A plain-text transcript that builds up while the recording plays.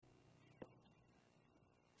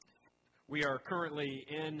We are currently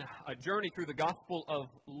in a journey through the Gospel of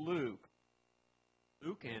Luke.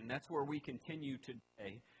 And that's where we continue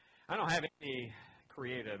today. I don't have any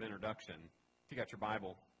creative introduction. If you got your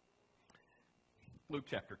Bible, Luke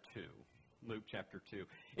chapter 2. Luke chapter 2.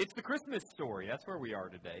 It's the Christmas story. That's where we are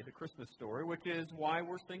today, the Christmas story, which is why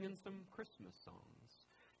we're singing some Christmas songs.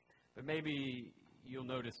 But maybe you'll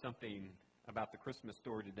notice something about the Christmas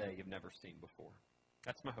story today you've never seen before.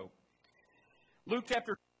 That's my hope. Luke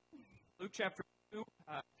chapter 2,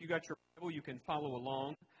 if you got your Bible, you can follow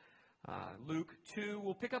along. Luke 2,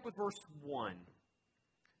 we'll pick up with verse 1.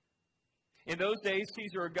 In those days,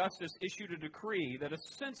 Caesar Augustus issued a decree that a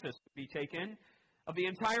census be taken of the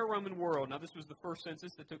entire Roman world. Now, this was the first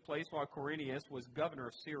census that took place while Quirinius was governor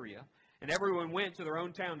of Syria. And everyone went to their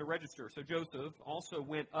own town to register. So Joseph also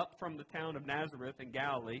went up from the town of Nazareth in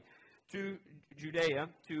Galilee to Judea,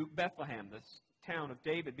 to Bethlehem, this town of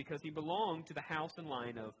David, because he belonged to the house and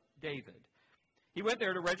line of David. He went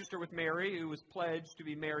there to register with Mary, who was pledged to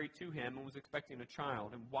be married to him and was expecting a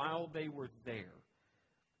child. And while they were there,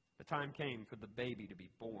 the time came for the baby to be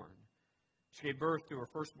born. She gave birth to her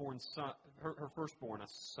firstborn, a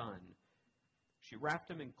son. She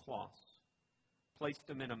wrapped him in cloths, placed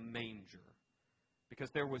him in a manger, because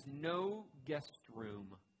there was no guest room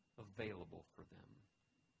available for them.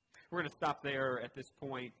 We're going to stop there at this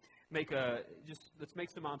point. Let's make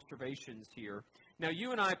some observations here. Now,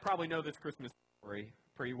 you and I probably know this Christmas story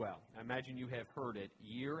pretty well. I imagine you have heard it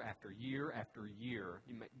year after year after year.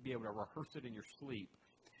 You might be able to rehearse it in your sleep.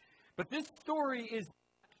 But this story is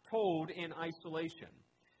told in isolation.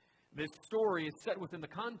 This story is set within the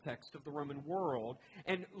context of the Roman world,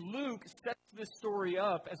 and Luke sets this story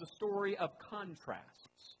up as a story of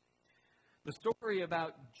contrasts. The story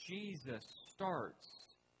about Jesus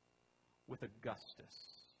starts with Augustus.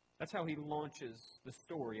 That's how he launches the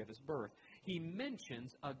story of his birth. He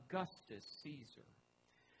mentions Augustus Caesar.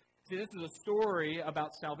 See, this is a story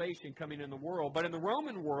about salvation coming in the world, but in the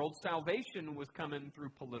Roman world, salvation was coming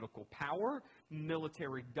through political power,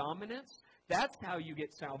 military dominance. That's how you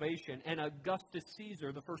get salvation. And Augustus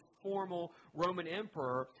Caesar, the first formal Roman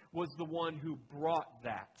emperor, was the one who brought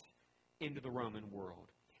that into the Roman world.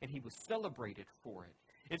 And he was celebrated for it.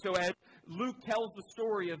 And so as Luke tells the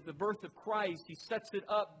story of the birth of Christ, he sets it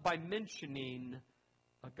up by mentioning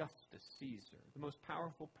Augustus Caesar, the most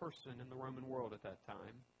powerful person in the Roman world at that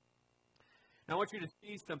time. Now, I want you to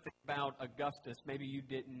see something about Augustus maybe you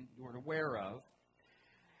weren't aware of.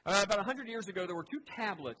 About 100 years ago, there were two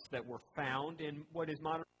tablets that were found in what is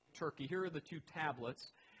modern Turkey. Here are the two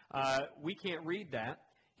tablets. We can't read that.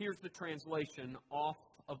 Here's the translation off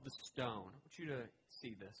of the stone. I want you to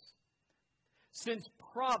see this. Since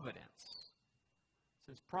Providence,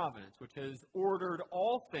 which has ordered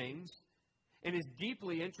all things and is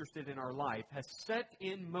deeply interested in our life, has set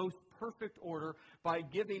in most perfect order by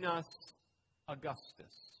giving us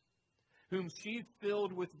Augustus, whom she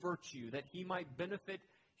filled with virtue, that he might benefit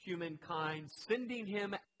humankind, sending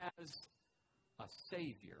him as a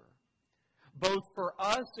Savior, both for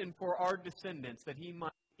us and for our descendants, that he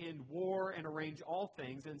might end war and arrange all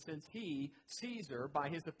things. And since he, Caesar, by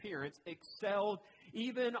his appearance, excelled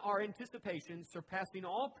even our anticipations, surpassing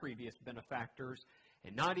all previous benefactors,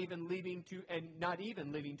 and not even leaving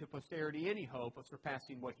to posterity any hope of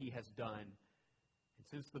surpassing what he has done. And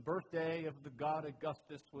since the birthday of the god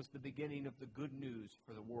Augustus was the beginning of the good news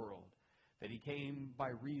for the world, that he came by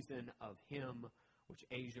reason of him which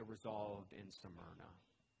Asia resolved in Smyrna.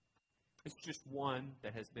 It's just one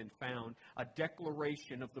that has been found, a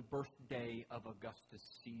declaration of the birthday of Augustus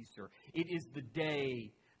Caesar. It is the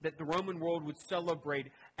day that the Roman world would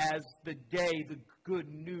celebrate as the day the good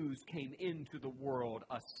news came into the world.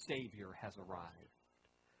 A Savior has arrived.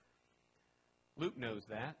 Luke knows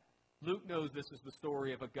that. Luke knows this is the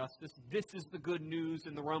story of Augustus. This is the good news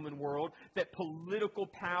in the Roman world, that political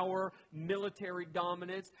power, military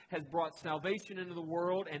dominance has brought salvation into the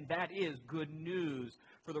world, and that is good news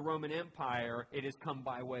for the Roman Empire. It has come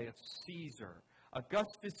by way of Caesar.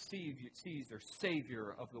 Augustus Caesar,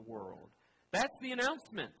 Savior of the world. That's the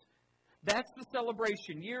announcement. That's the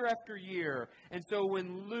celebration year after year. And so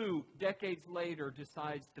when Luke, decades later,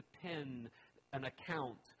 decides to pen an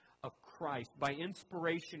account of Christ, by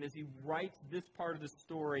inspiration, as he writes this part of the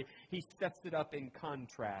story, he sets it up in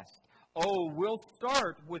contrast. Oh, we'll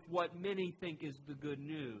start with what many think is the good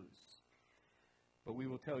news, but we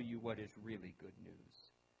will tell you what is really good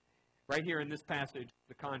news. Right here in this passage,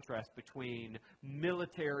 the contrast between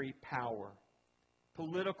military power,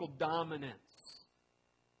 political dominance,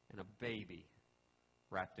 and a baby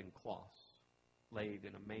wrapped in cloths, laid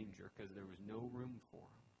in a manger because there was no room for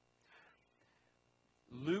him.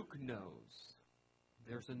 Luke knows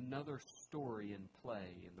there's another story in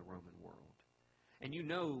play in the Roman world. And you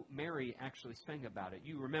know, Mary actually sang about it.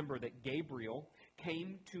 You remember that Gabriel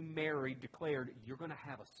came to Mary, declared, you're going to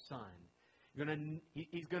have a son.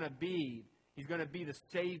 He's going to be the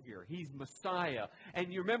Savior. He's Messiah.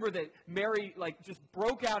 And you remember that Mary just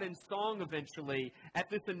broke out in song eventually at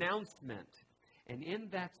this announcement. And in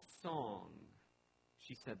that song,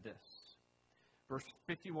 she said this. Verse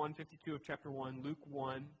 51, 52 of chapter 1, Luke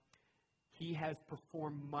 1, He has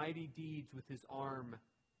performed mighty deeds with His arm.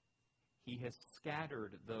 He has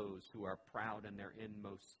scattered those who are proud in their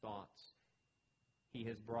inmost thoughts. He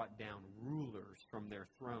has brought down rulers from their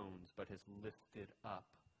thrones, but has lifted up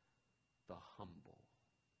the humble.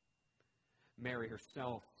 Mary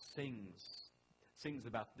herself sings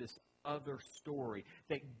about this other story,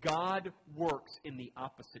 that God works in the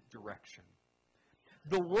opposite direction.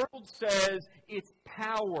 The world says it's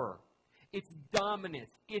power, it's dominance,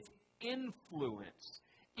 it's influence,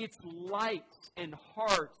 it's likes and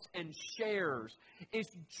hearts and shares, it's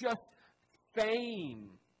just fame.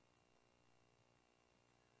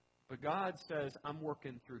 But God says, I'm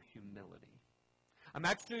working through humility. I'm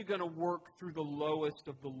actually going to work through the lowest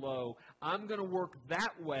of the low. I'm going to work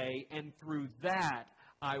that way, and through that,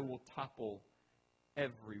 I will topple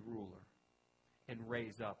every ruler and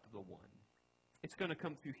raise up the one. It's going to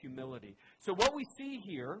come through humility. So what we see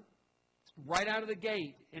here, right out of the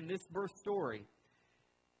gate in this birth story,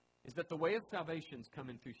 is that the way of salvation is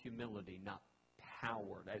coming through humility, not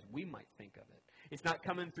power, as we might think of it. It's not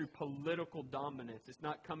coming through political dominance. It's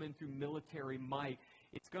not coming through military might.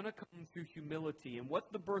 It's going to come through humility. And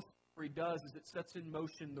what the birth story does is it sets in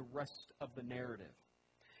motion the rest of the narrative.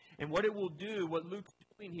 And what it will do, what Luke's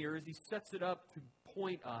doing here, is he sets it up to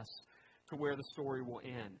point us to where the story will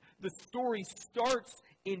end. The story starts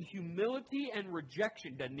in humility and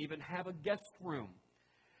rejection. Doesn't even have a guest room.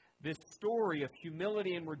 This story of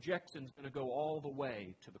humility and rejection is going to go all the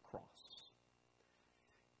way to the cross,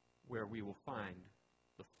 where we will find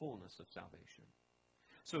the fullness of salvation.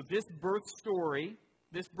 So this birth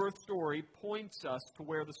story points us to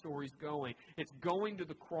where the story's going. It's going to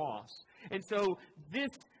the cross. And so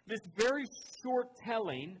this very short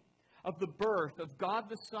telling of the birth of God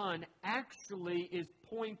the Son actually is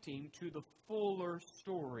pointing to the fuller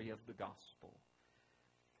story of the gospel.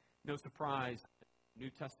 No surprise, New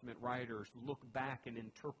Testament writers look back and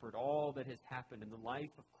interpret all that has happened in the life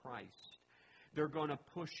of Christ. They're going to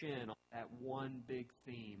push in on that one big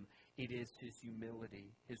theme. It is His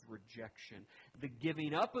humility, His rejection, the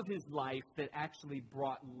giving up of His life that actually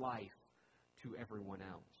brought life to everyone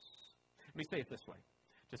else. Let me say it this way,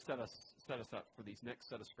 to set us up for these next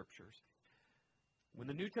set of scriptures. When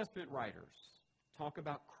the New Testament writers talk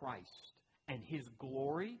about Christ and His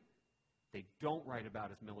glory, they don't write about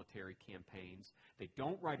His military campaigns. They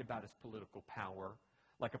don't write about His political power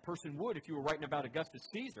like a person would if you were writing about Augustus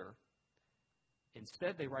Caesar.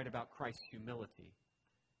 Instead, they write about Christ's humility,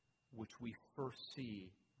 which we first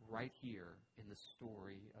see right here in the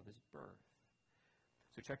story of His birth.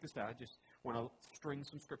 So check this out. I just want to string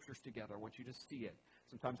some scriptures together. I want you to see it.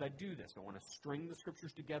 Sometimes I do this. I want to string the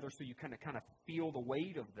scriptures together so you kind of feel the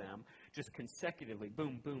weight of them just consecutively.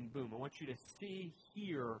 Boom, boom, boom. I want you to see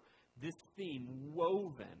here this theme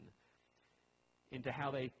woven into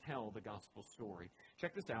how they tell the gospel story.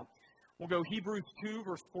 Check this out. We'll go Hebrews 2,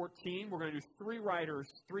 verse 14. We're going to do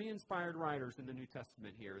three inspired writers in the New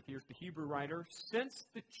Testament here. Here's the Hebrew writer. Since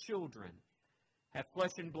the children have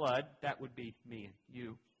flesh and blood, that would be me and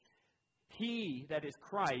you, He, that is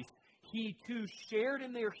Christ, He too shared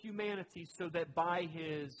in their humanity so that by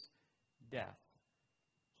His death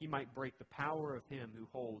He might break the power of him who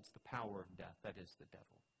holds the power of death, that is the devil.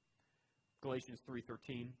 Galatians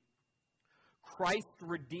 3:13. Christ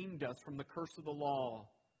redeemed us from the curse of the law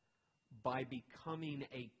by becoming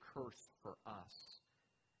a curse for us.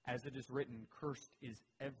 As it is written, cursed is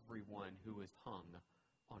everyone who is hung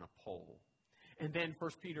on a pole. And then 1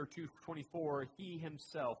 Peter 2:24, He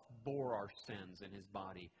Himself bore our sins in His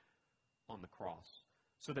body on the cross,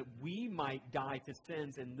 so that we might die to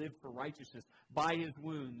sins and live for righteousness. By His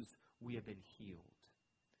wounds we have been healed.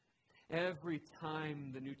 Every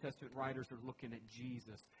time the New Testament writers are looking at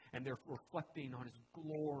Jesus and they're reflecting on His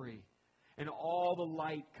glory and all the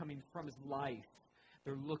light coming from His life,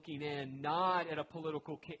 they're looking in not at a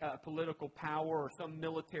political power or some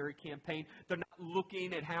military campaign. They're not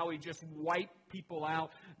looking at how He just wiped people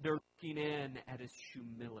out. They're looking in at His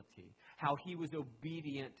humility, how He was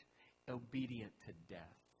obedient to death.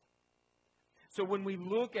 So when we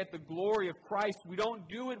look at the glory of Christ, we don't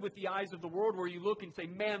do it with the eyes of the world where you look and say,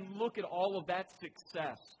 man, look at all of that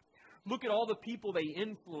success. Look at all the people they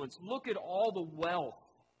influence. Look at all the wealth.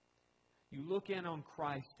 You look in on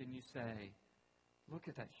Christ and you say, look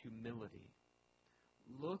at that humility.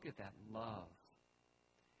 Look at that love.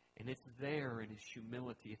 And it's there in His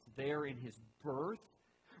humility. It's there in His birth,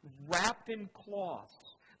 wrapped in cloths,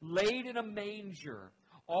 laid in a manger,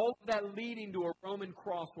 all of that leading to a Roman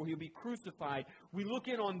cross where He'll be crucified. We look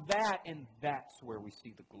in on that, and that's where we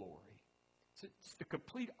see the glory. It's the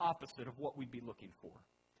complete opposite of what we'd be looking for.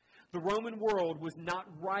 The Roman world was not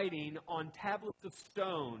writing on tablets of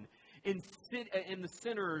stone in the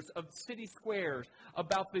centers of city squares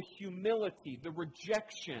about the humility, the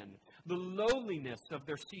rejection, the lowliness of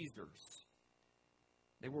their Caesars.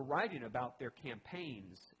 They were writing about their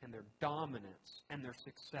campaigns and their dominance and their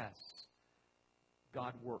success.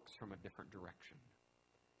 God works from a different direction.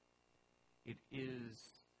 It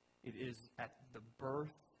is at the birth,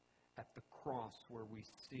 at the cross, where we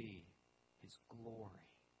see His glory.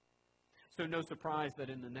 So no surprise that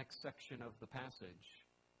in the next section of the passage,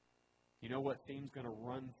 you know what theme's going to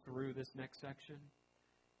run through this next section?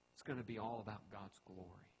 It's going to be all about God's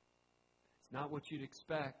glory. It's not what you'd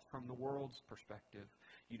expect from the world's perspective.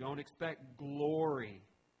 You don't expect glory.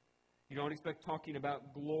 You don't expect talking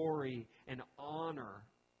about glory and honor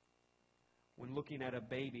when looking at a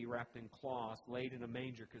baby wrapped in cloths, laid in a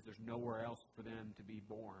manger because there's nowhere else for them to be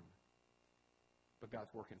born. But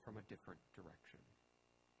God's working from a different direction.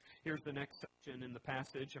 Here's the next section in the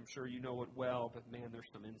passage. I'm sure you know it well, but man,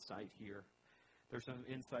 there's some insight here. There's some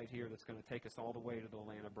insight here that's going to take us all the way to the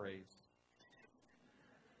Atlanta Braves.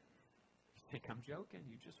 You think I'm joking?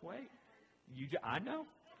 You just wait. I know.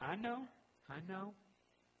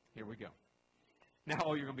 Here we go. Now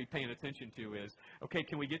all you're going to be paying attention to is, okay,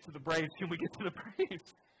 can we get to the Braves? Can we get to the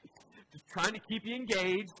Braves? Just trying to keep you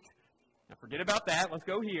engaged. Now forget about that. Let's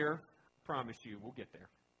go here. I promise you, we'll get there.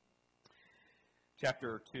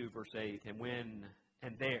 Chapter 2, verse 8,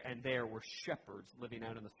 and there were shepherds living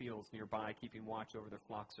out in the fields nearby, keeping watch over their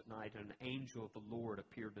flocks at night, and an angel of the Lord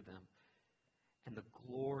appeared to them. And the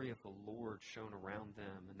glory of the Lord shone around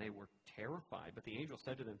them, and they were terrified. But the angel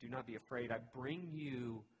said to them, do not be afraid. I bring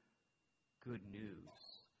you good news.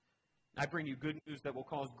 I bring you good news that will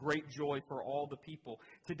cause great joy for all the people.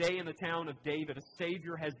 Today in the town of David, a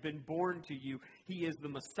Savior has been born to you. He is the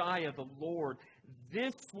Messiah, the Lord.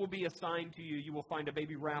 This will be a sign to you. You will find a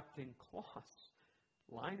baby wrapped in cloths,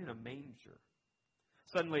 lying in a manger.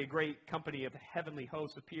 Suddenly a great company of heavenly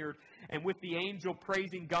hosts appeared, and with the angel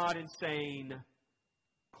praising God and saying,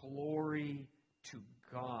 glory to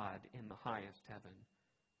God in the highest heaven,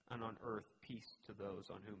 and on earth peace to those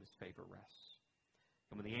on whom His favor rests.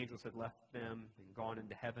 And when the angels had left them and gone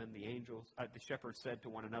into heaven, the shepherds said to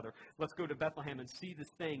one another, let's go to Bethlehem and see this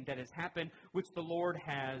thing that has happened, which the Lord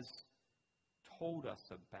has told us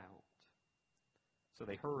about. So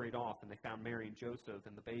they hurried off, and they found Mary and Joseph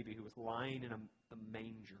and the baby who was lying in the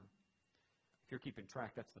manger. If you're keeping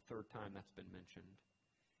track, that's the third time that's been mentioned.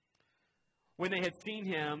 When they had seen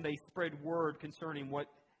Him, they spread word concerning what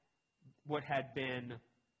had been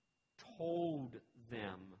told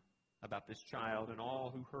them about this child, and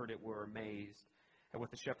all who heard it were amazed at what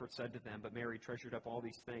the shepherds said to them. But Mary treasured up all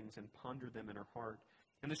these things and pondered them in her heart.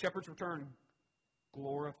 And the shepherds returned,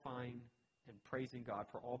 glorifying and praising God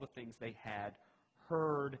for all the things they had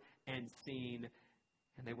heard and seen,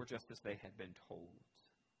 and they were just as they had been told.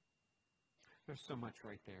 There's so much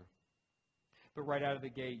right there. But right out of the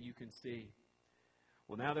gate, you can see,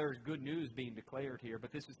 well, now there's good news being declared here,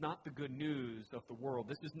 but this is not the good news of the world.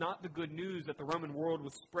 This is not the good news that the Roman world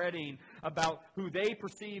was spreading about who they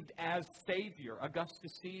perceived as Savior,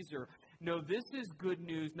 Augustus Caesar. No, this is good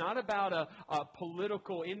news not about a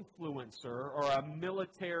political influencer or a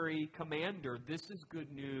military commander. This is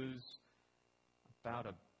good news about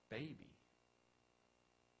a baby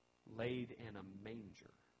laid in a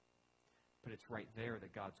manger. But it's right there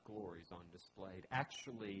that God's glory is on display.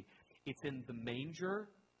 Actually, it's in the manger.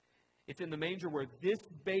 It's in the manger where this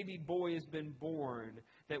baby boy has been born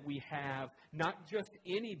that we have not just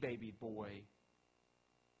any baby boy.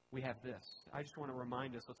 We have this. I just want to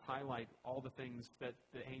remind us, let's highlight all the things that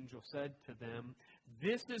the angel said to them.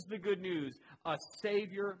 This is the good news. A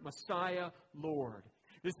Savior, Messiah, Lord.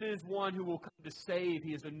 This is one who will come to save.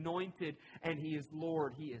 He is anointed and He is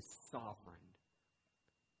Lord. He is sovereign.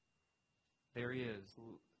 There He is,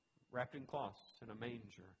 wrapped in cloths in a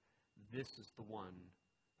manger. This is the one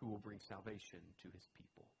who will bring salvation to His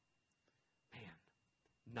people. Man,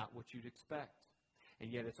 not what you'd expect.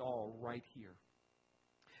 And yet it's all right here.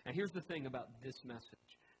 And here's the thing about this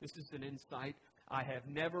message. This is an insight I had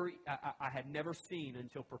never seen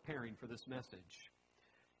until preparing for this message.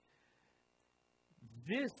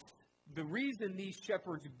 The reason these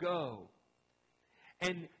shepherds go,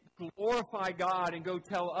 and glorify God and go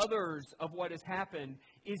tell others of what has happened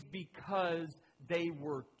is because they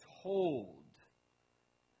were told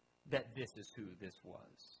that this is who this was.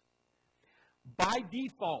 By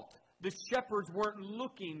default, the shepherds weren't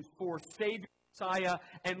looking for Savior, Messiah,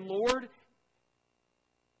 and Lord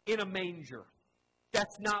in a manger.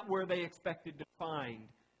 That's not where they expected to find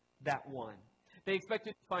that one. They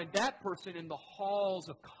expected to find that person in the halls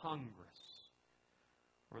of Congress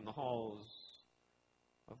or in the halls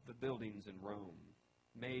of the buildings in Rome.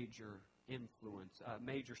 Major influence,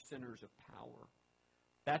 major centers of power.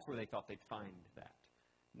 That's where they thought they'd find that.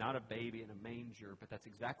 Not a baby in a manger, but that's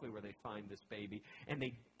exactly where they find this baby. And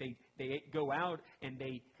they go out and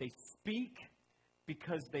they speak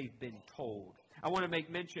because they've been told. I want to make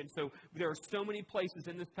mention, so there are so many places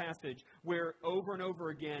in this passage where over and over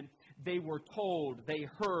again they were told, they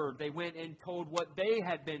heard, they went and told what they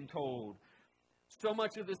had been told. So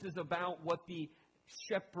much of this is about what the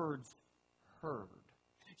shepherds heard.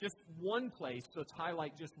 Just one place, so let's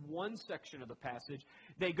highlight just one section of the passage.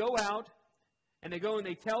 They go out and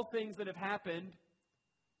they tell things that have happened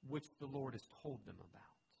which the Lord has told them about.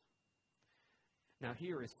 Now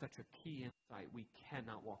here is such a key insight we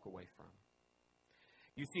cannot walk away from.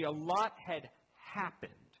 You see, a lot had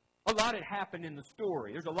happened. A lot had happened in the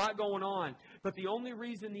story. There's a lot going on. But the only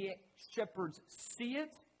reason the shepherds see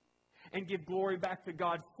it and give glory back to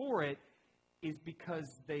God for it is because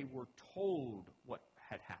they were told what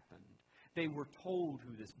had happened. They were told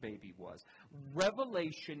who this baby was.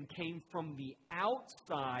 Revelation came from the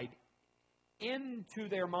outside into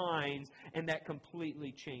their minds, and that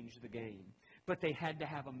completely changed the game. But they had to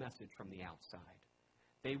have a message from the outside.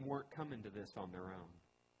 They weren't coming to this on their own.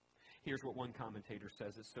 Here's what one commentator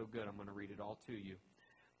says. It's so good, I'm going to read it all to you.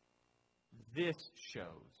 This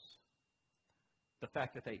shows the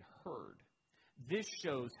fact that they heard. This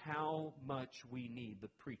shows how much we need the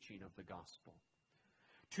preaching of the gospel.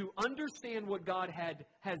 To understand what God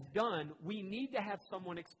has done, we need to have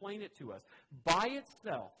someone explain it to us. By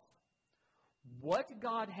itself, what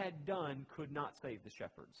God had done could not save the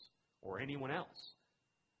shepherds or anyone else.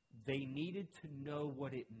 They needed to know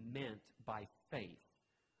what it meant by faith,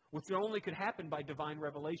 which only could happen by divine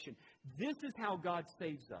revelation. This is how God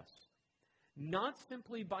saves us. Not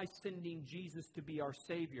simply by sending Jesus to be our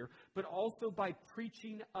Savior, but also by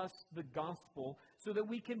preaching us the gospel so that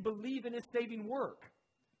we can believe in His saving work.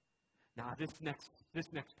 Now, this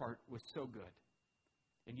next part was so good.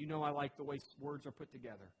 And you know I like the way words are put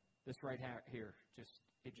together. This right here,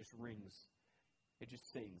 it just rings. It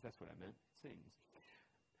just sings. That's what I meant. It sings.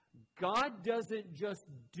 God doesn't just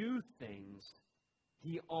do things.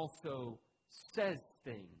 He also says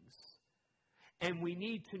things. And we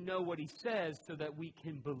need to know what He says so that we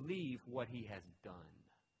can believe what He has done.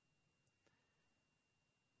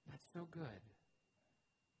 That's so good.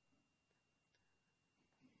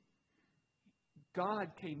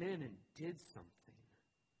 God came in and did something.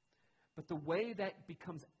 But the way that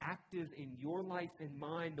becomes active in your life and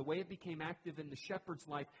mine, the way it became active in the shepherd's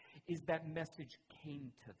life, is that message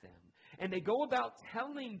came to them. And they go about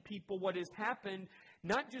telling people what has happened,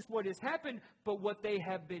 not just what has happened, but what they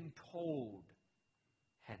have been told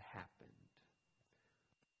had happened.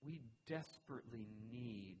 We desperately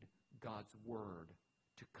need God's word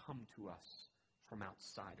to come to us from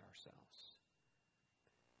outside ourselves.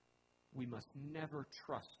 We must never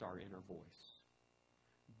trust our inner voice.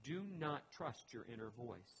 Do not trust your inner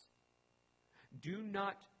voice. Do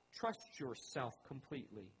not trust yourself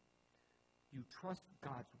completely. You trust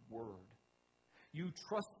God's word. You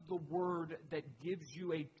trust the word that gives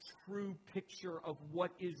you a true picture of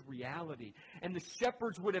what is reality. And the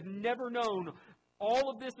shepherds would have never known all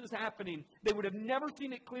of this is happening. They would have never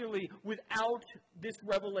seen it clearly without this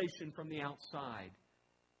revelation from the outside.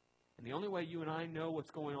 And the only way you and I know what's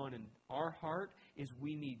going on in our heart is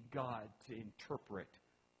we need God to interpret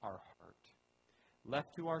our heart.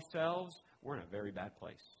 Left to ourselves, we're in a very bad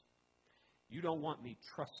place. You don't want me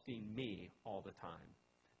trusting me all the time.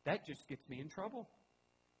 That just gets me in trouble.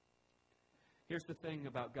 Here's the thing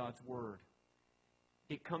about God's word.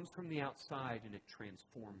 It comes from the outside and it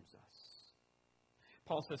transforms us.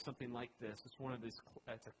 Paul says something like this.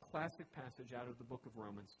 It's a classic passage out of the book of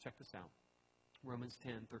Romans. Check this out. Romans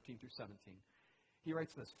 10, 13 through 17. He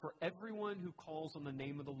writes this, "For everyone who calls on the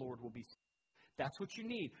name of the Lord will be saved." That's what you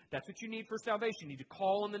need. That's what you need for salvation. You need to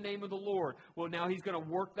call on the name of the Lord. Well, now he's going to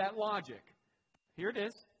work that logic. Here it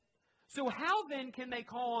is. "So how then can they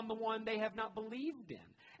call on the one they have not believed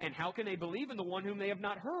in? And how can they believe in the one whom they have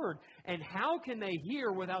not heard? And how can they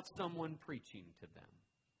hear without someone preaching to them?"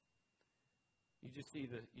 You just see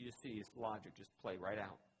his logic just play right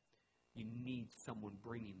out. You need someone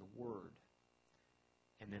bringing the word.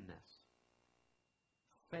 And then this.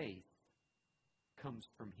 Faith comes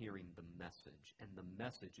from hearing the message, and the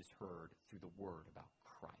message is heard through the word about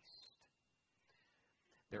Christ.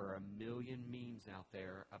 There are a million memes out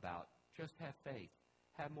there about just have faith,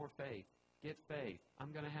 have more faith, get faith.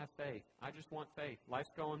 I'm going to have faith. I just want faith.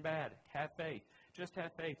 Life's going bad. Have faith. Just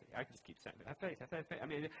have faith. I can just keep saying have faith, have faith, faith. I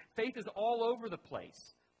mean, faith is all over the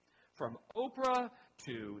place. From Oprah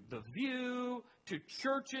to The View to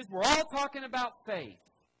churches, we're all talking about faith.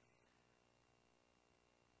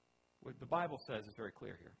 What the Bible says is very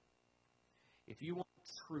clear here. If you want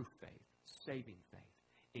true faith, saving faith,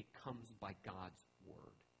 it comes by God's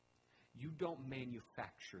word. You don't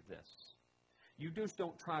manufacture this. You just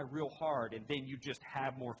don't try real hard and then you just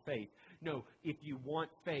have more faith. No, if you want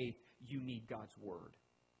faith, you need God's word.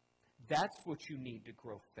 That's what you need to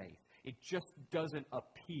grow faith. It just doesn't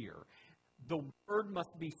appear. The word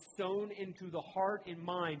must be sown into the heart and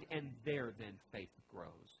mind, and there then faith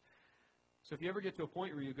grows. So if you ever get to a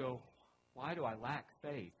point where you go, why do I lack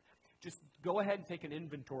faith? Just go ahead and take an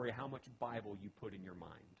inventory of how much Bible you put in your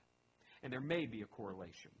mind. And there may be a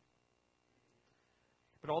correlation.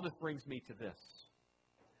 But all this brings me to this.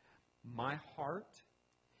 My heart,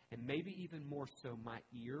 and maybe even more so my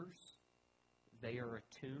ears, they are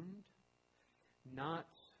attuned not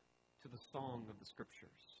to the song of the Scriptures.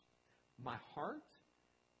 My heart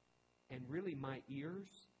and really my ears,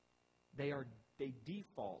 they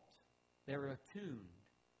default. They're attuned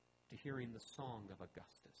to hearing the song of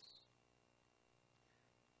Augustus.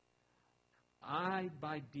 I,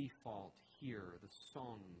 by default, hear the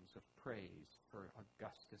songs of praise for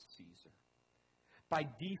Augustus Caesar. By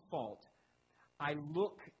default, I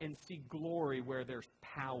look and see glory where there's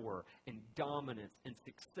power and dominance and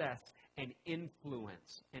success and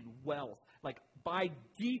influence and wealth. Like, by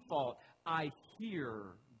default, I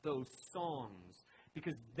hear those songs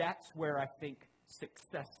because that's where I think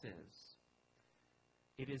success is.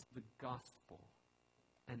 It is the gospel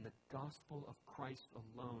and the gospel of Christ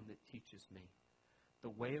alone that teaches me. The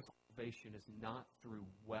way of salvation is not through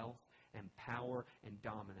wealth and power and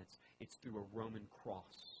dominance. It's through a Roman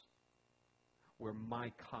cross where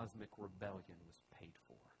my cosmic rebellion was paid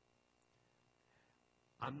for.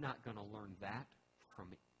 I'm not going to learn that from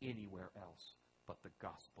anywhere else but the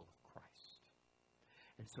gospel of Christ.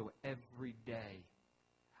 And so every day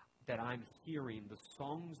that I'm hearing the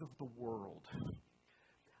songs of the world, I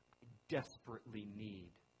desperately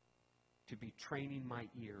need to be training my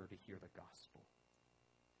ear to hear the gospel.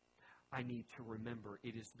 I need to remember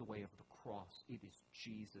it is the way of the cross. It is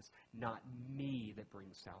Jesus, not me, that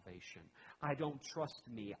brings salvation. I don't trust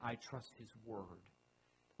me. I trust His Word.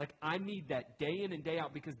 Like, I need that day in and day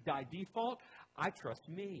out because by default, I trust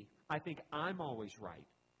me. I think I'm always right.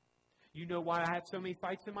 You know why I have so many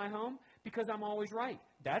fights in my home? Because I'm always right.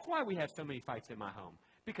 That's why we have so many fights in my home.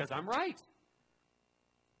 Because I'm right.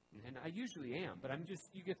 And I usually am, but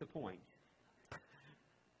you get the point.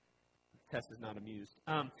 Tess is not amused.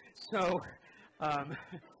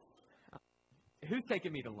 Who's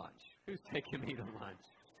taking me to lunch? Who's taking me to lunch?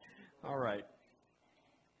 All right.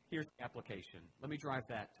 Here's the application. Let me drive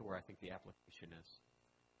that to where I think the application is.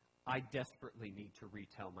 I desperately need to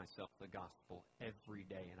retell myself the gospel every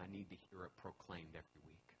day, and I need to hear it proclaimed every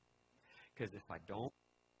week. Because if I don't,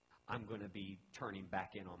 I'm going to be turning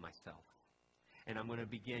back in on myself. And I'm going to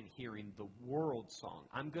begin hearing the world song.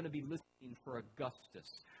 I'm going to be listening for Augustus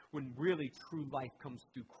when really true life comes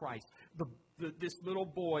through Christ. This little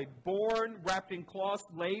boy, born, wrapped in cloths,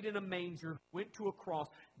 laid in a manger, went to a cross.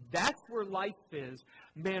 That's where life is.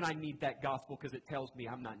 Man, I need that gospel because it tells me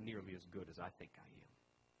I'm not nearly as good as I think I am.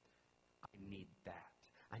 I need that.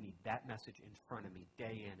 I need that message in front of me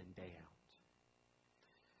day in and day out.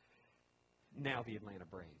 Now the Atlanta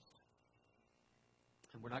Braves.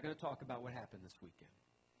 And we're not going to talk about what happened this weekend.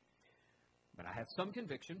 But I have some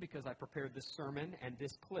conviction because I prepared this sermon and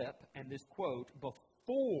this clip and this quote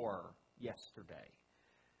before yesterday.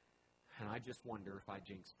 And I just wonder if I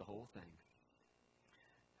jinxed the whole thing.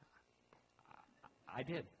 I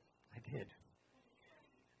did.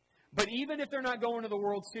 But even if they're not going to the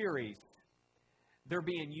World Series, they're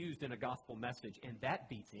being used in a gospel message, and that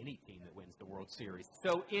beats any team that wins the World Series.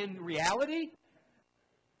 So in reality,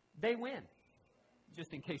 they win.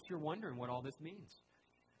 Just in case you're wondering what all this means.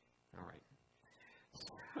 All right.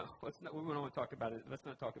 So we don't want to talk about it. Let's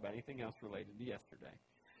not talk about anything else related to yesterday.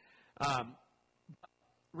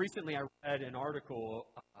 Recently, I read an article,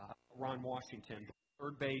 Ron Washington,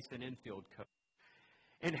 third base and infield coach,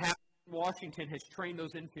 and how Washington has trained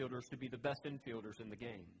those infielders to be the best infielders in the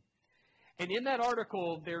game. And in that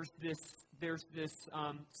article, there's this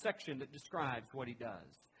section that describes what he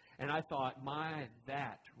does. And I thought,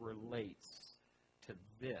 that relates to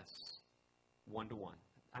this 1-to-1.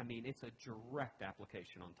 I mean, it's a direct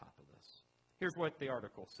application on top of this. Here's what the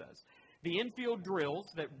article says. The infield drills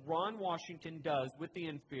that Ron Washington does with the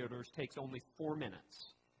infielders takes only 4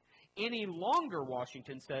 minutes. Any longer,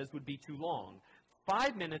 Washington says, would be too long.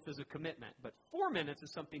 5 minutes is a commitment, but 4 minutes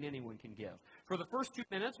is something anyone can give. For the first 2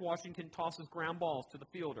 minutes, Washington tosses ground balls to the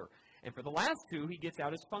fielder. And for the last 2, he gets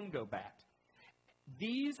out his fungo bat.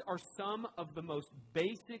 These are some of the most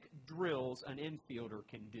basic drills an infielder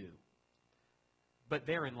can do. But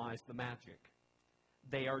therein lies the magic.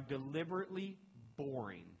 They are deliberately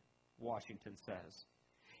boring, Washington says.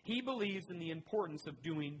 He believes in the importance of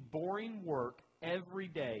doing boring work every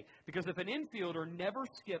day, because if an infielder never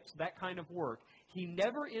skips that kind of work, he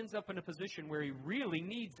never ends up in a position where he really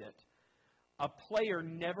needs it. A player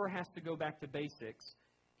never has to go back to basics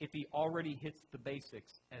if he already hits the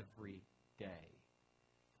basics every day.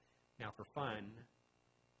 Now, for fun,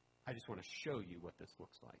 I just want to show you what this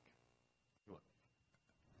looks like. Look.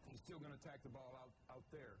 He's still going to attack the ball out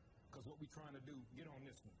there, because what we're trying to do, get on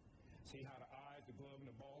this one. See how the eyes, the glove, and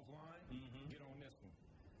the ball's line? Get on this one.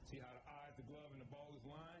 See how the eyes, the glove, and the ball is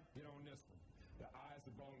lined? Get on this one. The eyes,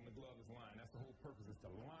 the ball, and the glove is lined. That's the whole purpose, is to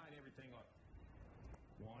line everything up.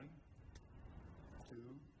 1, 2,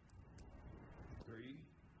 3,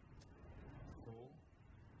 4, 5.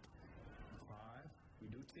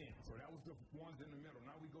 We do 10. So that was the ones in the middle.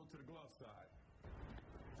 Now we go to the glove side.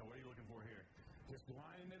 So what are you looking for here? Just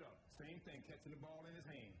lining it up. Same thing, catching the ball in his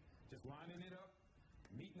hand. Just lining it up,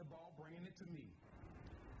 meeting the ball, bringing it to me.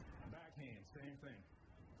 Backhand, same thing.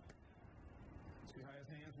 See how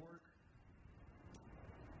his hands work?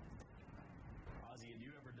 Ozzie, have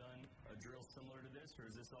you ever done a drill similar to this,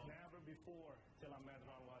 or is this all? Never before till I met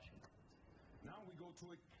Ron Washington. Now we go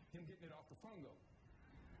to it, him getting it off the fungo.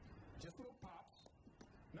 Just little pops.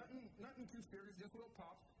 Nothing too serious, just little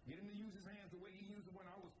pops. Get him to use his hands the way he used it when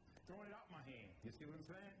I was throwing it out my hand. You see what I'm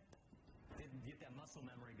saying? Get that muscle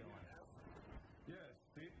memory going. Yes.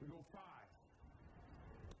 See, we go 5.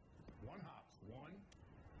 1 hops. 1,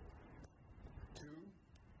 2,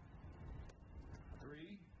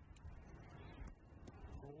 3,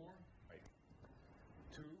 4,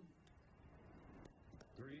 2,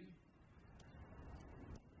 3,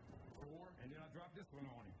 4, and then I drop this one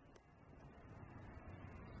on him.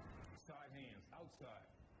 Side hands, outside.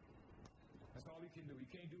 That's all he can do. He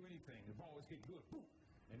can't do anything. The ball is hit good, boom,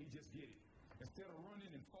 and he just get it. Instead of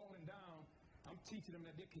running and falling down, I'm teaching them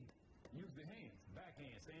that they can use their hands.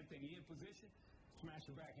 Backhand, same thing. He in position, smash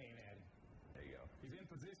your backhand at him. There you go. He's in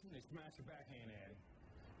position, they smash your backhand at him.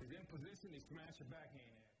 He's in position, they smash your backhand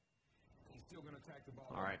at him. He's still going to attack the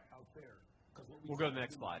ball out there. We'll go to the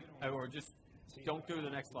next slide. Or just don't go to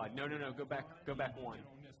the next slide. No. Go back 1.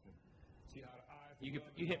 You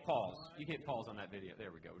hit pause. You hit pause on that video.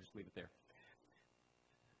 There we go. Just leave it there.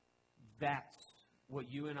 That's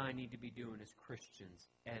what you and I need to be doing as Christians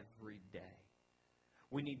every day.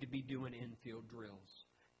 We need to be doing infield drills,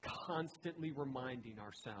 constantly reminding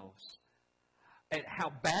ourselves at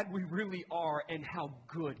how bad we really are and how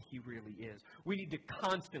good He really is. We need to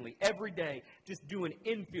constantly, every day, just doing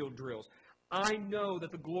infield drills. I know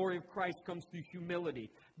that the glory of Christ comes through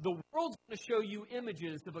humility. The world's going to show you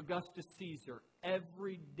images of Augustus Caesar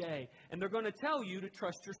every day, and they're going to tell you to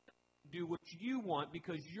trust yourself. Do what you want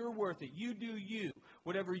because you're worth it. You do you.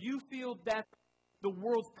 Whatever you feel, that the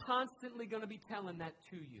world's constantly going to be telling that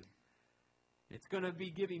to you. It's going to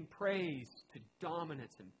be giving praise to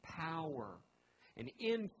dominance and power and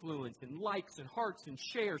influence and likes and hearts and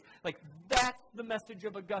shares. Like, that's the message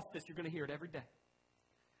of Augustus. You're going to hear it every day.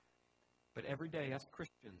 But every day, as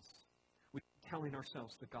Christians, we keep telling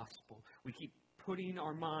ourselves the gospel. We keep putting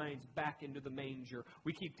our minds back into the manger.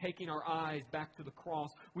 We keep taking our eyes back to the cross.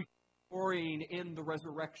 We glorying in the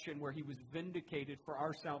resurrection where He was vindicated for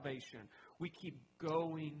our salvation. We keep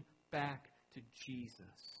going back to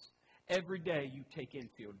Jesus. Every day you take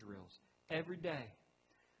infield drills. Every day.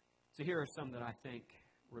 So here are some that I think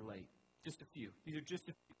relate. Just a few. These are just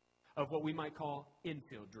a few of what we might call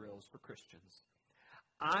infield drills for Christians.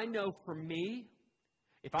 I know for me,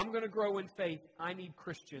 if I'm going to grow in faith, I need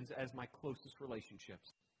Christians as my closest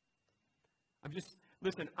relationships.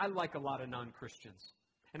 Listen, I like a lot of non-Christians.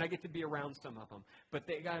 And I get to be around some of them. But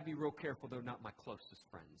they got to be real careful they're not my closest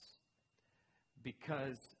friends.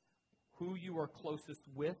 Because who you are closest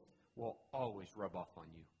with will always rub off on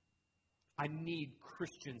you. I need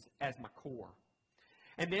Christians as my core.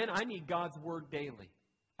 And then I need God's Word daily.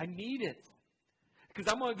 I need it. Because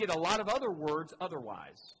I'm going to get a lot of other words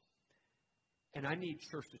otherwise. And I need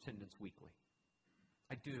church attendance weekly.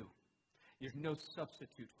 I do. There's no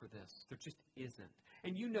substitute for this. There just isn't.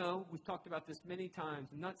 And you know, we've talked about this many times.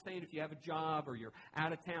 I'm not saying if you have a job or you're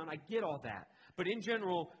out of town. I get all that. But in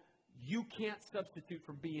general, you can't substitute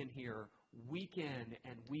for being here week in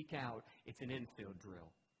and week out. It's an infield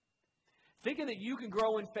drill. Thinking that you can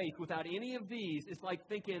grow in faith without any of these is like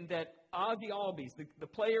thinking that Ozzy Albies, the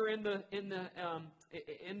player in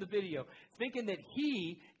the video, thinking that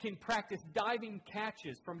he can practice diving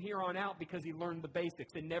catches from here on out because he learned the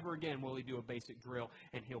basics, and never again will he do a basic drill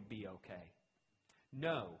and he'll be okay.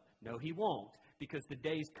 No, he won't, because the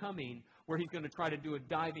day's coming where he's going to try to do a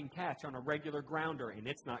diving catch on a regular grounder, and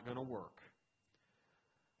it's not going to work.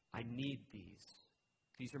 I need these.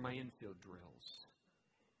 These are my infield drills.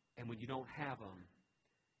 And when you don't have them,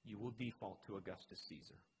 you will default to Augustus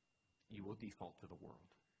Caesar. You will default to the world.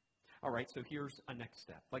 All right, so here's a next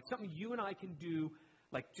step. Like something you and I can do,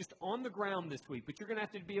 like just on the ground this week, but you're going to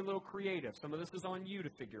have to be a little creative. Some of this is on you to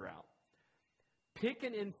figure out. Pick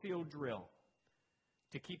an infield drill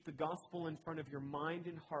to keep the gospel in front of your mind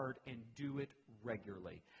and heart, and do it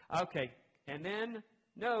regularly. Okay, and then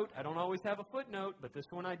note, I don't always have a footnote, but this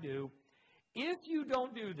one I do. If you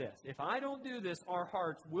don't do this, if I don't do this, our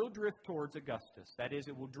hearts will drift towards Augustus. That is,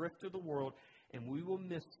 it will drift to the world, and we will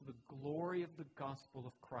miss the glory of the gospel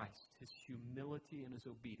of Christ, his humility and his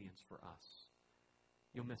obedience for us.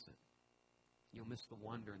 You'll miss it. You'll miss the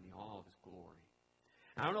wonder and the awe of his glory.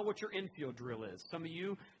 I don't know what your infield drill is. Some of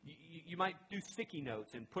you might do sticky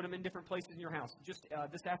notes and put them in different places in your house. Just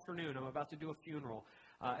this afternoon, I'm about to do a funeral.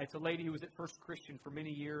 It's a lady who was at First Christian for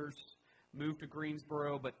many years, moved to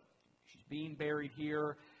Greensboro, but she's being buried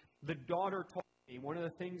here. The daughter told me one of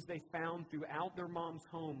the things they found throughout their mom's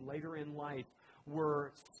home later in life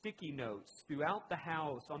were sticky notes throughout the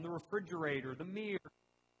house, on the refrigerator, the mirror.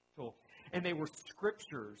 And they were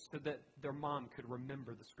scriptures so that their mom could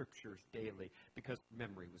remember the scriptures daily because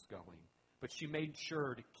memory was going. But she made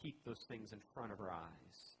sure to keep those things in front of her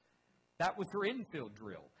eyes. That was her infield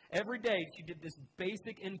drill. Every day she did this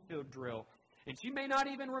basic infield drill, and she may not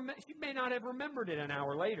have remembered it an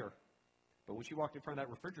hour later. But when she walked in front of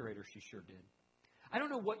that refrigerator, she sure did. I don't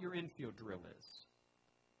know what your infield drill is,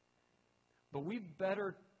 but we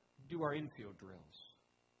better do our infield drills.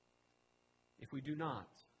 If we do not,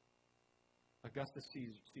 Augustus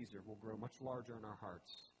Caesar will grow much larger in our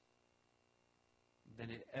hearts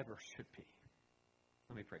than it ever should be.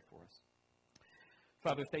 Let me pray for us.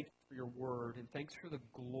 Father, thank you for your word, and thanks for the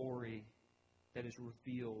glory that is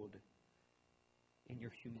revealed in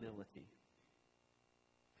your humility.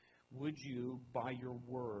 Would you, by your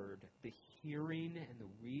word, the hearing and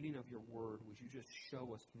the reading of your word, would you just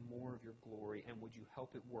show us more of your glory, and would you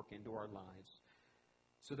help it work into our lives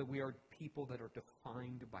so that we are people that are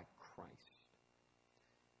defined by Christ?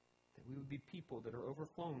 That we would be people that are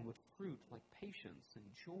overflowing with fruit like patience and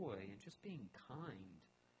joy and just being kind.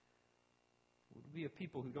 Would we be a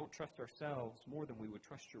people who don't trust ourselves more than we would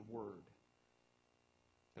trust your word?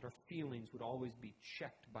 That our feelings would always be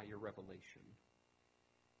checked by your revelation.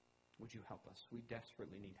 Would you help us? We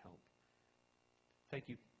desperately need help. Thank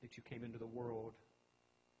you that you came into the world.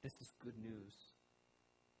 This is good news.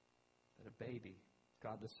 That a baby,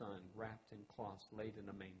 God the Son, wrapped in cloths, laid in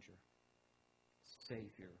a manger.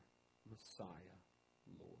 Savior, Messiah,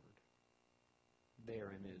 Lord.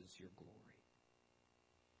 Therein is your glory.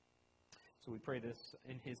 So we pray this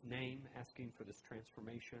in his name, asking for this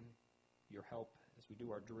transformation, your help as we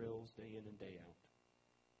do our drills day in and day out.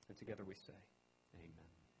 And together we say,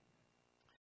 amen.